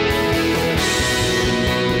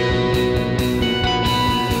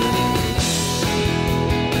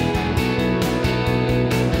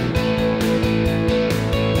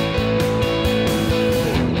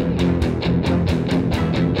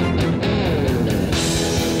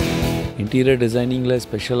 இன்டீரியர் டிசைனிங்கில்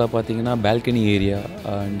ஸ்பெஷலாக பார்த்தீங்கன்னா balcony area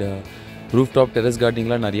and roof top terrace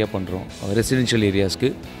கார்டனிங்லாம் நிறையா பண்ணுறோம் ரெசிடென்ஷியல்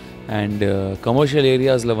ஏரியாஸ்க்கு. அண்டு கமர்ஷியல்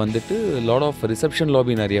ஏரியாஸில் வந்துட்டு லாட் ஆஃப் ரிசப்ஷன்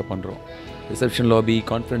லாபி நிறையா பண்ணுறோம். ரிசப்ஷன் லாபி,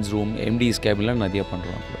 கான்ஃபரன்ஸ் ரூம், எம்டிஸ் கேபின்லாம் நிறையா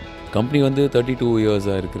பண்ணுறோம். கம்பெனி வந்து 32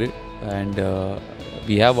 years-ஆக இருக்குது. அண்ட்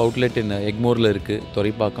வி ஹேவ் அவுட்லெட் இன் எக்மோரில் இருக்குது,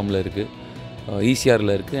 துறைப்பாக்கமில் இருக்குது,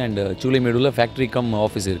 ஈசிஆரில் இருக்குது, அண்ட் சூளைமேடுவில் ஃபேக்ட்ரி கம்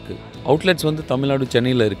ஆஃபீஸ் இருக்குது. அவுட்லெட்ஸ் வந்து தமிழ்நாடு,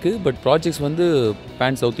 சென்னையில் இருக்குது. பட் ப்ராஜெக்ட்ஸ் வந்து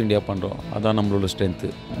பேன் சவுத் இந்தியா பண்ணுறோம். அதான் நம்மளோட ஸ்ட்ரென்த்து.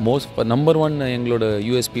 நம்பர் 1 எங்களோட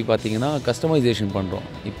யூஎஸ்பி பார்த்திங்கன்னா கஸ்டமைசேஷன் பண்ணுறோம்.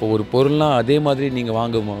 இப்போ ஒரு பொருள்னால் அதே மாதிரி நீங்கள்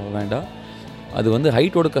வாங்க வேண்டாம். அது வந்து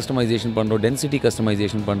ஹைட்டோட கஸ்டமைசேஷன் பண்ணுறோம், டென்சிட்டி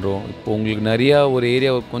கஸ்டமைசேஷன் பண்ணுறோம். இப்போ உங்களுக்கு நிறையா ஒரு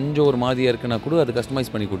ஏரியா கொஞ்சம் ஒரு மாதிரியாக இருக்குன்னா கூட அது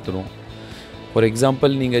கஸ்டமைஸ் பண்ணி கொடுத்துருவோம். ஃபார்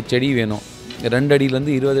எக்ஸாம்பிள் நீங்கள் செடி வேணும், 2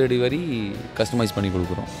 அடியிலேருந்து 20 அடி வரை கஸ்டமைஸ் பண்ணி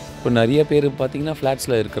கொடுக்குறோம். இப்போ நிறைய பேர் பார்த்திங்கன்னா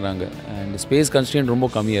ஃப்ளாட்ஸில் இருக்கிறாங்க அண்ட் ஸ்பேஸ் கன்ஸ்ட்ரெயின்ட் ரொம்ப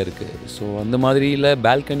கம்மியாக இருக்குது. ஸோ அந்த மாதிரியில்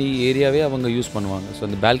பால்கனி ஏரியாவே அவங்க யூஸ் பண்ணுவாங்க. ஸோ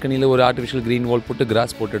அந்த பால்கனியில் ஒரு ஆர்டிஃபிஷியல் க்ரீன் வால் போட்டு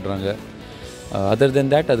கிராஸ் போட்டுடுறாங்க. அதர்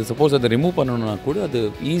தென் தேட் அது சப்போஸ் அதை ரிமூவ் பண்ணணுன்னா கூட அது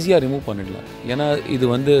ஈஸியாக ரிமூவ் பண்ணிடலாம். ஏன்னா இது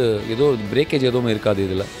வந்து ஏதோ பிரேக்கேஜ் எதுவும் இருக்காது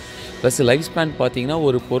இதில். ப்ளஸ் லைஃப் ஸ்பேன் பார்த்தீங்கன்னா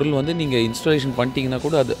ஒரு பொருள் வந்து நீங்கள் இன்ஸ்டாலேஷன் பண்ணிட்டீங்கன்னா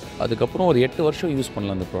கூட அதுக்கப்புறம் ஒரு 8 வருஷம் யூஸ்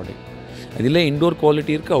பண்ணலாம் அந்த ப்ராடக்ட். இதில் இன்டோர்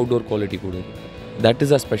குவாலிட்டி இருக்குது, அவுட்டோர் குவாலிட்டி கூட இருக்குது. That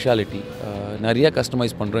is a speciality. நிறையா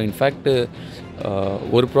கஸ்டமைஸ் பண்ணுறோம். இன்ஃபேக்ட்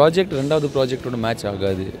ஒரு ப்ராஜெக்ட் 2வது ப்ராஜெக்டோட மேட்ச்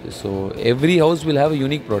ஆகாது. So every house will have a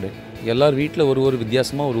unique product. எல்லார் வீட்டில் ஒரு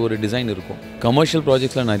வித்தியாசமாக ஒரு டிசைன் இருக்கும். கமர்ஷியல்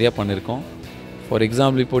ப்ராஜெக்ட்ஸ்லாம் நிறையா பண்ணியிருக்கோம். ஃபார்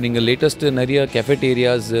எக்ஸாம்பிள் இப்போது நீங்கள் லேட்டஸ்ட்டு நிறைய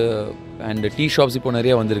கெஃபெட்டேரியாஸ் அண்ட் டீ ஷாப்ஸ் இப்போ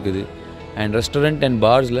நிறையா வந்திருக்குது. அண்ட் ரெஸ்டாரண்ட் அண்ட்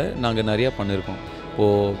பார்ஸில் நாங்கள் நிறையா பண்ணியிருக்கோம்.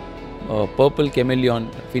 இப்போது பர்பிள் கெமெலியான்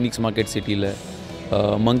ஃபீனிக்ஸ் மார்க்கெட் சிட்டியில்,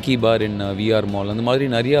 மங்கி பார் இன் விஆர் மால், அந்த மாதிரி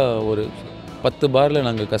நிறையா ஒரு 10 பாரில்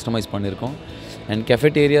நாங்கள் கஸ்டமைஸ் பண்ணியிருக்கோம். And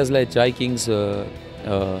கெஃபெட்டேரியாஸில் Sai Kings,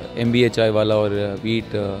 MBA Sai வாலா ஒரு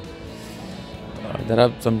வீட், there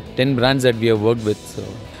are some 10 brands that we have worked with.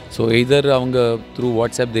 So either அவங்க த்ரூ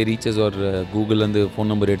வாட்ஸ்அப் தே ரீச்சஸ் ஆர் கூகுள்லேருந்து ஃபோன்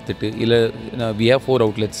நம்பர் எடுத்துகிட்டு, இல்லை we have 4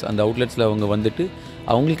 outlets. அந்த அவுட்லெட்ஸில் அவங்க வந்துட்டு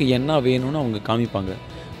அவங்களுக்கு என்ன வேணும்னு அவங்க காமிப்பாங்க.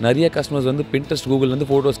 நிறைய கஸ்டமர்ஸ் வந்து Pinterest கூகுள்லேருந்து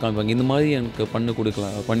ஃபோட்டோஸ் காமிப்பாங்க, இந்த மாதிரி எனக்கு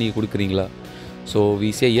பண்ணி கொடுக்குறீங்களா? So we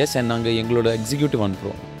say yes. And நாங்கள் எங்களோட எக்ஸிக்யூட்டிவ்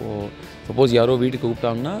அனுப்புகிறோம். இப்போது சப்போஸ் யாரோ வீட்டுக்கு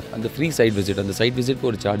கூப்பிட்டாங்கன்னா அந்த ஃப்ரீ சைட் விசிட், அந்த சைட் விசிட்க்கு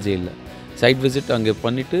ஒரு சார்ஜே இல்லை. சைட் விசிட் அங்கே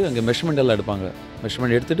பண்ணிவிட்டு அங்கே மெஷர்மெண்ட் எல்லாம் எடுப்பாங்க.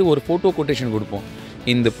 மெஷர்மெண்ட் எடுத்துகிட்டு ஒரு ஃபோட்டோ கொட்டேஷன் கொடுப்போம்.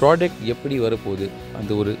 இந்த ப்ராடக்ட் எப்படி வரப்போகுது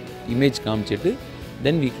அந்த ஒரு இமேஜ் காமிச்சிட்டு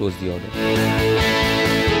then we close the order.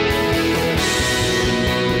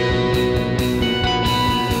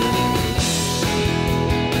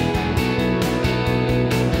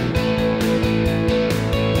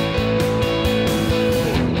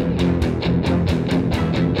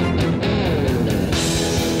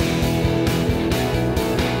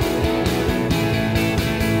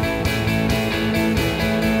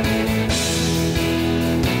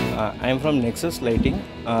 I am from Nexus Lighting.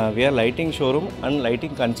 We are lighting showroom and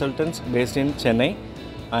lighting consultants based in Chennai.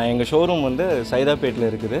 எங்கள் ஷோரூம் வந்து சைதாப்பேட்டில்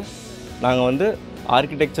இருக்குது. நாங்கள் வந்து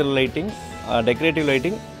ஆர்கிடெக்சரல் லைட்டிங், டெக்கரேட்டிவ்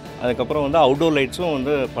லைட்டிங், அதுக்கப்புறம் வந்து அவுட்டோர் லைட்ஸும்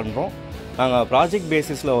வந்து பண்ணுறோம். நாங்கள் ப்ராஜெக்ட்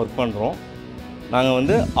பேசிஸில் ஒர்க் பண்ணுறோம். நாங்கள்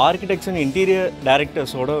வந்து ஆர்கிடெக்சர் இன்டீரியர்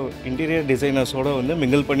டைரக்டர்ஸோட, இன்டீரியர் டிசைனர்ஸோடு வந்து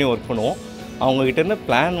மிங்கிள் பண்ணி ஒர்க் பண்ணுவோம். அவங்ககிட்டேருந்து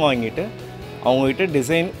பிளான் வாங்கிட்டு அவங்ககிட்ட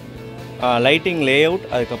டிசைன், லைட்டிங் லேஅவுட்,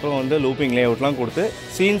 அதுக்கப்புறம் வந்து லூப்பிங் லேஅவுட்லாம் கொடுத்து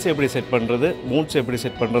சீன்ஸ் எப்படி செட் பண்ணுறது, மூட்ஸ் எப்படி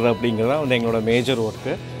செட் பண்ணுறது அப்படிங்கிறது வந்து எங்களோட மேஜர்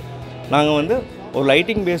ஒர்க்கு. நாங்கள் வந்து ஒரு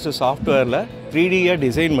லைட்டிங் பேஸ்டு சாஃப்ட்வேரில் 3Dயாக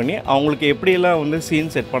டிசைன் பண்ணி அவங்களுக்கு எப்படியெல்லாம் வந்து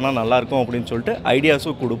சீன் செட் பண்ணால் நல்லாயிருக்கும் அப்படின்னு சொல்லிட்டு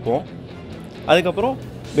ஐடியாஸும் கொடுப்போம். அதுக்கப்புறம்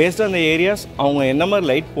பேஸ்டு அந்த ஏரியாஸ் அவங்க என்ன மாதிரி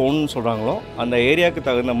லைட் போகணுன்னு சொல்கிறாங்களோ அந்த ஏரியாவுக்கு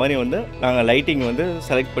தகுந்த மாதிரி வந்து நாங்கள் லைட்டிங் வந்து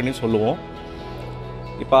செலக்ட் பண்ணி சொல்லுவோம்.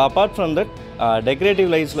 இப்போ அப்பார்ட் ஃப்ரம் தட்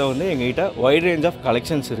டெக்கரேட்டிவ் லைட்ஸில் வந்து எங்கள்கிட்ட வைட் ரேஞ்ச் ஆஃப்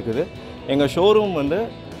கலெக்ஷன்ஸ் இருக்குது. எங்கள் ஷோரூம் வந்து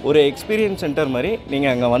ஒரு எக்ஸ்பீரியன்ஸ் சென்டர் மாதிரி.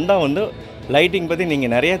 நீங்கள் அங்கே வந்தால் வந்து லைட்டிங் பற்றி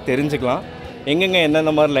நீங்கள் நிறையா தெரிஞ்சுக்கலாம். எங்கெங்கே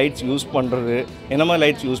எந்தெந்த மாதிரி லைட்ஸ் யூஸ் பண்ணுறது, என்ன மாதிரி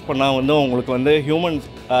லைட்ஸ் யூஸ் பண்ணால் வந்து உங்களுக்கு வந்து ஹியூமன்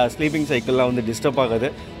ஸ்லீப்பிங் சைக்கிள்லாம் வந்து டிஸ்டர்ப் ஆகாது,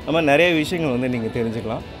 அந்த மாதிரி நிறைய விஷயங்கள் வந்து நீங்கள்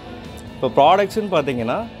தெரிஞ்சுக்கலாம். இப்போ ப்ராடக்ட்ஸ்ன்னு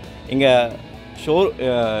பார்த்தீங்கன்னா இங்கே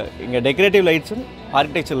டெக்கரேட்டிவ் லைட்ஸும்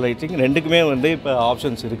ஆர்கிடெக்சர் லைட்டிங் ரெண்டுக்குமே வந்து இப்போ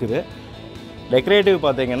ஆப்ஷன்ஸ் இருக்குது. டெக்கரேட்டிவ்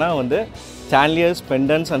பார்த்தீங்கன்னா வந்து சான்லியர்ஸ்,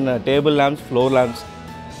 பெண்டன்ஸ் and table lamps, floor lamps,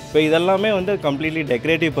 இப்போ இதெல்லாமே வந்து கம்ப்ளீட்லி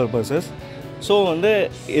டெக்கரேட்டிவ் பர்பஸஸ். ஸோ வந்து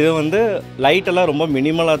இது வந்து லைட்டெல்லாம் ரொம்ப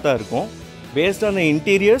மினிமலாக தான் இருக்கும். பேஸ்ட் ஆன் த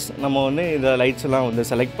இன்டீரியர்ஸ் நம்ம வந்து இந்த லைட்ஸ் எல்லாம் வந்து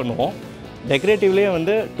செலக்ட் பண்ணுவோம். டெக்கரேட்டிவ்லேயே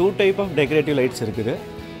வந்து 2 டைப் ஆஃப் டெக்கரேட்டிவ் லைட்ஸ் இருக்குது.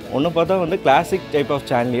 ஒன்று பார்த்தா வந்து கிளாசிக் டைப் ஆஃப்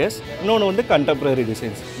சான்லியர்ஸ், இன்னொன்று வந்து கண்டெம்பரரி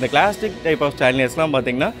டிசைன்ஸ். இந்த கிளாசிக் டைப் ஆஃப் சான்லியர்ஸ்லாம்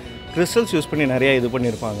பார்த்திங்கன்னா கிறிஸ்டல்ஸ் யூஸ் பண்ணி நிறையா இது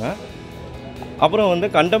பண்ணியிருப்பாங்க. அப்புறம் வந்து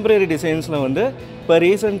கண்டெம்பரரி டிசைன்ஸில் வந்து இப்போ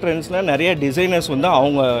ரீசெண்ட் ட்ரெண்ட்ஸில் நிறைய டிசைனர்ஸ் வந்து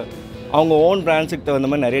அவங்க ஓன் பிராண்ட்ஸுக்கு தகுந்த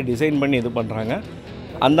மாதிரி நிறைய டிசைன் பண்ணி இது பண்ணுறாங்க.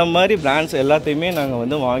 அந்த மாதிரி பிராண்ட்ஸ் எல்லாத்தையுமே நாங்கள்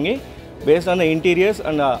வந்து வாங்கி based on the interiors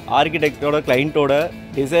and ஆர்கிடெக்டோட கிளைண்ட்டோட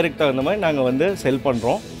டிசைனுக்கு தகுந்த மாதிரி நாங்கள் வந்து செல்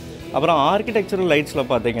பண்ணுறோம். அப்புறம் ஆர்கிடெக்சரல் லைட்ஸில்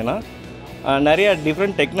பார்த்திங்கன்னா நிறைய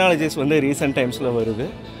டிஃப்ரெண்ட் டெக்னாலஜிஸ் வந்து ரீசெண்ட் டைம்ஸில் வருது.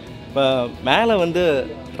 இப்போ மேலே வந்து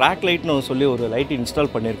ட்ராக் லைட்னு சொல்லி ஒரு லைட்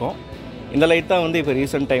இன்ஸ்டால் பண்ணியிருக்கோம். இந்த லைட் தான் வந்து இப்போ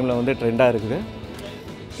ரீசெண்ட் டைமில் வந்து ட்ரெண்டாக இருக்குது.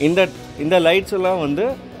 இந்த லைட்ஸ் எல்லாம் வந்து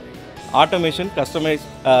ஆட்டோமேஷன், கஸ்டமைஸ்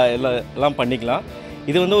எல்லாம் பண்ணிக்கலாம்.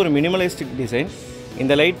 இது வந்து ஒரு மினிமலிஸ்டிக் டிசைன்.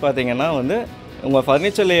 இந்த லைட் பார்த்திங்கன்னா வந்து உங்கள்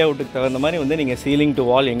ஃபர்னிச்சர் லேஅவுட்டுக்கு தகுந்த மாதிரி வந்து நீங்கள் சீலிங் டு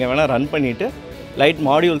வால் எங்கே வேணால் ரன் பண்ணிவிட்டு லைட்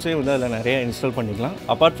மாடியூல்ஸையும் வந்து அதில் நிறைய இன்ஸ்டால் பண்ணிக்கலாம்.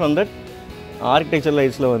 அப்பார்ட் ஃப்ரம் தட் ஆர்கிடெக்சர்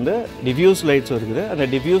லைட்ஸில் வந்து டிஃப்யூஸ் லைட்ஸ் இருக்குது. அந்த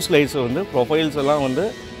டிஃப்யூஸ் லைட்ஸை வந்து ப்ரொஃபைல்ஸ் எல்லாம் வந்து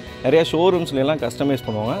நிறையா ஷோரூம்ஸ்லாம் கஸ்டமைஸ்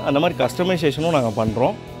பண்ணுவாங்க. அந்த மாதிரி கஸ்டமைசேஷனும் நாங்கள்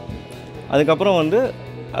பண்ணுறோம். அதுக்கப்புறம் வந்து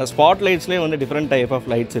ஸ்பாட் லைட்ஸ்லேயே வந்து டிஃப்ரெண்ட் டைப் ஆஃப்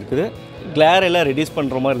லைட்ஸ் இருக்குது. கிளேர் எல்லாம் ரெடியூஸ்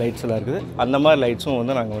பண்ணுற மாதிரி லைட்ஸ் எல்லாம் இருக்குது. அந்த மாதிரி லைட்ஸும்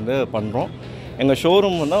வந்து நாங்கள் வந்து பண்ணுறோம். எங்கள்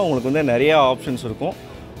ஷோரூம் வந்து உங்களுக்கு வந்து நிறையா ஆப்ஷன்ஸ் இருக்கும்.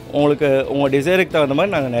 உங்களுக்கு உங்கள் டிசைருக்கு தகுந்த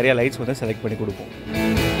மாதிரி நாங்கள் நிறையா லைட்ஸ் வந்து செலக்ட் பண்ணி கொடுப்போம்.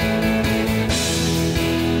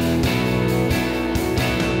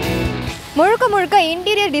 முழுக்க முழுக்க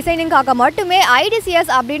இன்டீரியர் டிசைனிங்காக மட்டுமே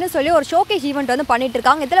ஐடிசிஎஸ் அப்படின்னு சொல்லி ஒரு ஷோகேஸ் ஈவெண்ட் வந்து பண்ணிட்டு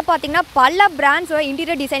இருக்காங்க. இதில் பார்த்தீங்கன்னா பல பிராண்ட்ஸ்,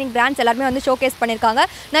 இன்டீரியர் டிசைனிங் பிராண்ட்ஸ் எல்லாருமே வந்து ஷோகேஸ் பண்ணியிருக்காங்க.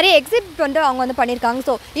 நிறைய எக்ஸிபிட் வந்து அவங்க வந்து பண்ணியிருக்காங்க.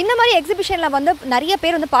 ஸோ இந்த மாதிரி எக்ஸிபிஷனில் வந்து நிறைய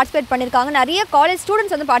பேர் வந்து பார்ட்டிசிபேட் பண்ணியிருக்காங்க. நிறைய காலேஜ்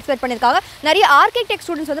ஸ்டூடெண்ட்ஸ் வந்து பார்ட்டிசிபேட் பண்ணியிருக்காங்க. நிறைய ஆர்கிடெக்ட்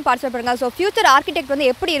ஸ்டூடெண்ட்ஸ் வந்து பார்ட்டிசிபேட் பண்ணியிருக்காங்க. ஸோ ஃபியூச்சர் ஆர்கிடெக்ட் வந்து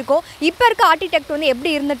எப்படி இருக்கும், இப்போ இருக்க ஆர்கிடெக்ட் வந்து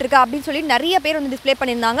எப்படி இருந்துட்டு இருக்கு அப்படின்னு சொல்லி நிறைய பேர் வந்து டிஸ்பிளே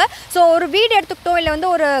பண்ணியிருந்தாங்க. ஸோ ஒரு வீடு எடுத்துக்கிட்டோம், இல்லை வந்து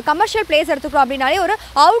ஒரு கமர்ஷியல் பிளேஸ் எடுத்துக்கிட்டோம் அப்படின்னாலே ஒரு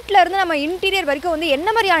அவுட்ல இருந்து நம்ம இன்டீரியர் வரைக்கும் வந்து என்ன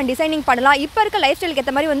மாதிரியான டிசைனிங் பண்ணலாம், இப்போ இருக்க லைஃப் ஸ்டைலுக்கு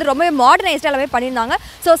ஏற்ற மாதிரி வந்து ரொம்ப மாடர்னைஸ்டாக எல்லாமே பண்ணியிருந்தாங்க.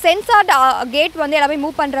 ஸோ சென்சார்ட் கேட் வந்து எல்லாமே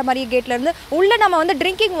மூவ் பண்ணுற மாதிரி கேட்லேருந்து உள்ள நம்ம வந்து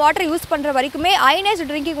ட்ரிங்கிங் வாட்டர் யூஸ் பண்ணுற வரைக்குமே அயனைஸ்டு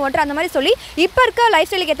ட்ரிங்கிங் வாட்டர் அந்த மாதிரி சொல்லி இப்போ இருக்க லைஃப்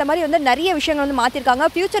ஸ்டைலுக்கு ஏற்ற மாதிரி வந்து நிறைய விஷயங்கள் வந்து மாற்றிருக்காங்க.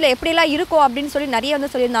 ஃபியூச்சரில் எப்படிலாம் இருக்கும் அப்படின்னு சொல்லி நிறைய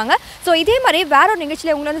வந்து சொல்லியிருந்தாங்க. ஸோ இதே மாதிரி வேற ஒரு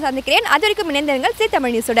நிகழ்ச்சியில் உங்களை வந்து சந்திக்கிறேன். அது வரைக்கும் இணைந்திருங்கள் Zee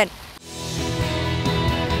Tamil நியூஸுடன்.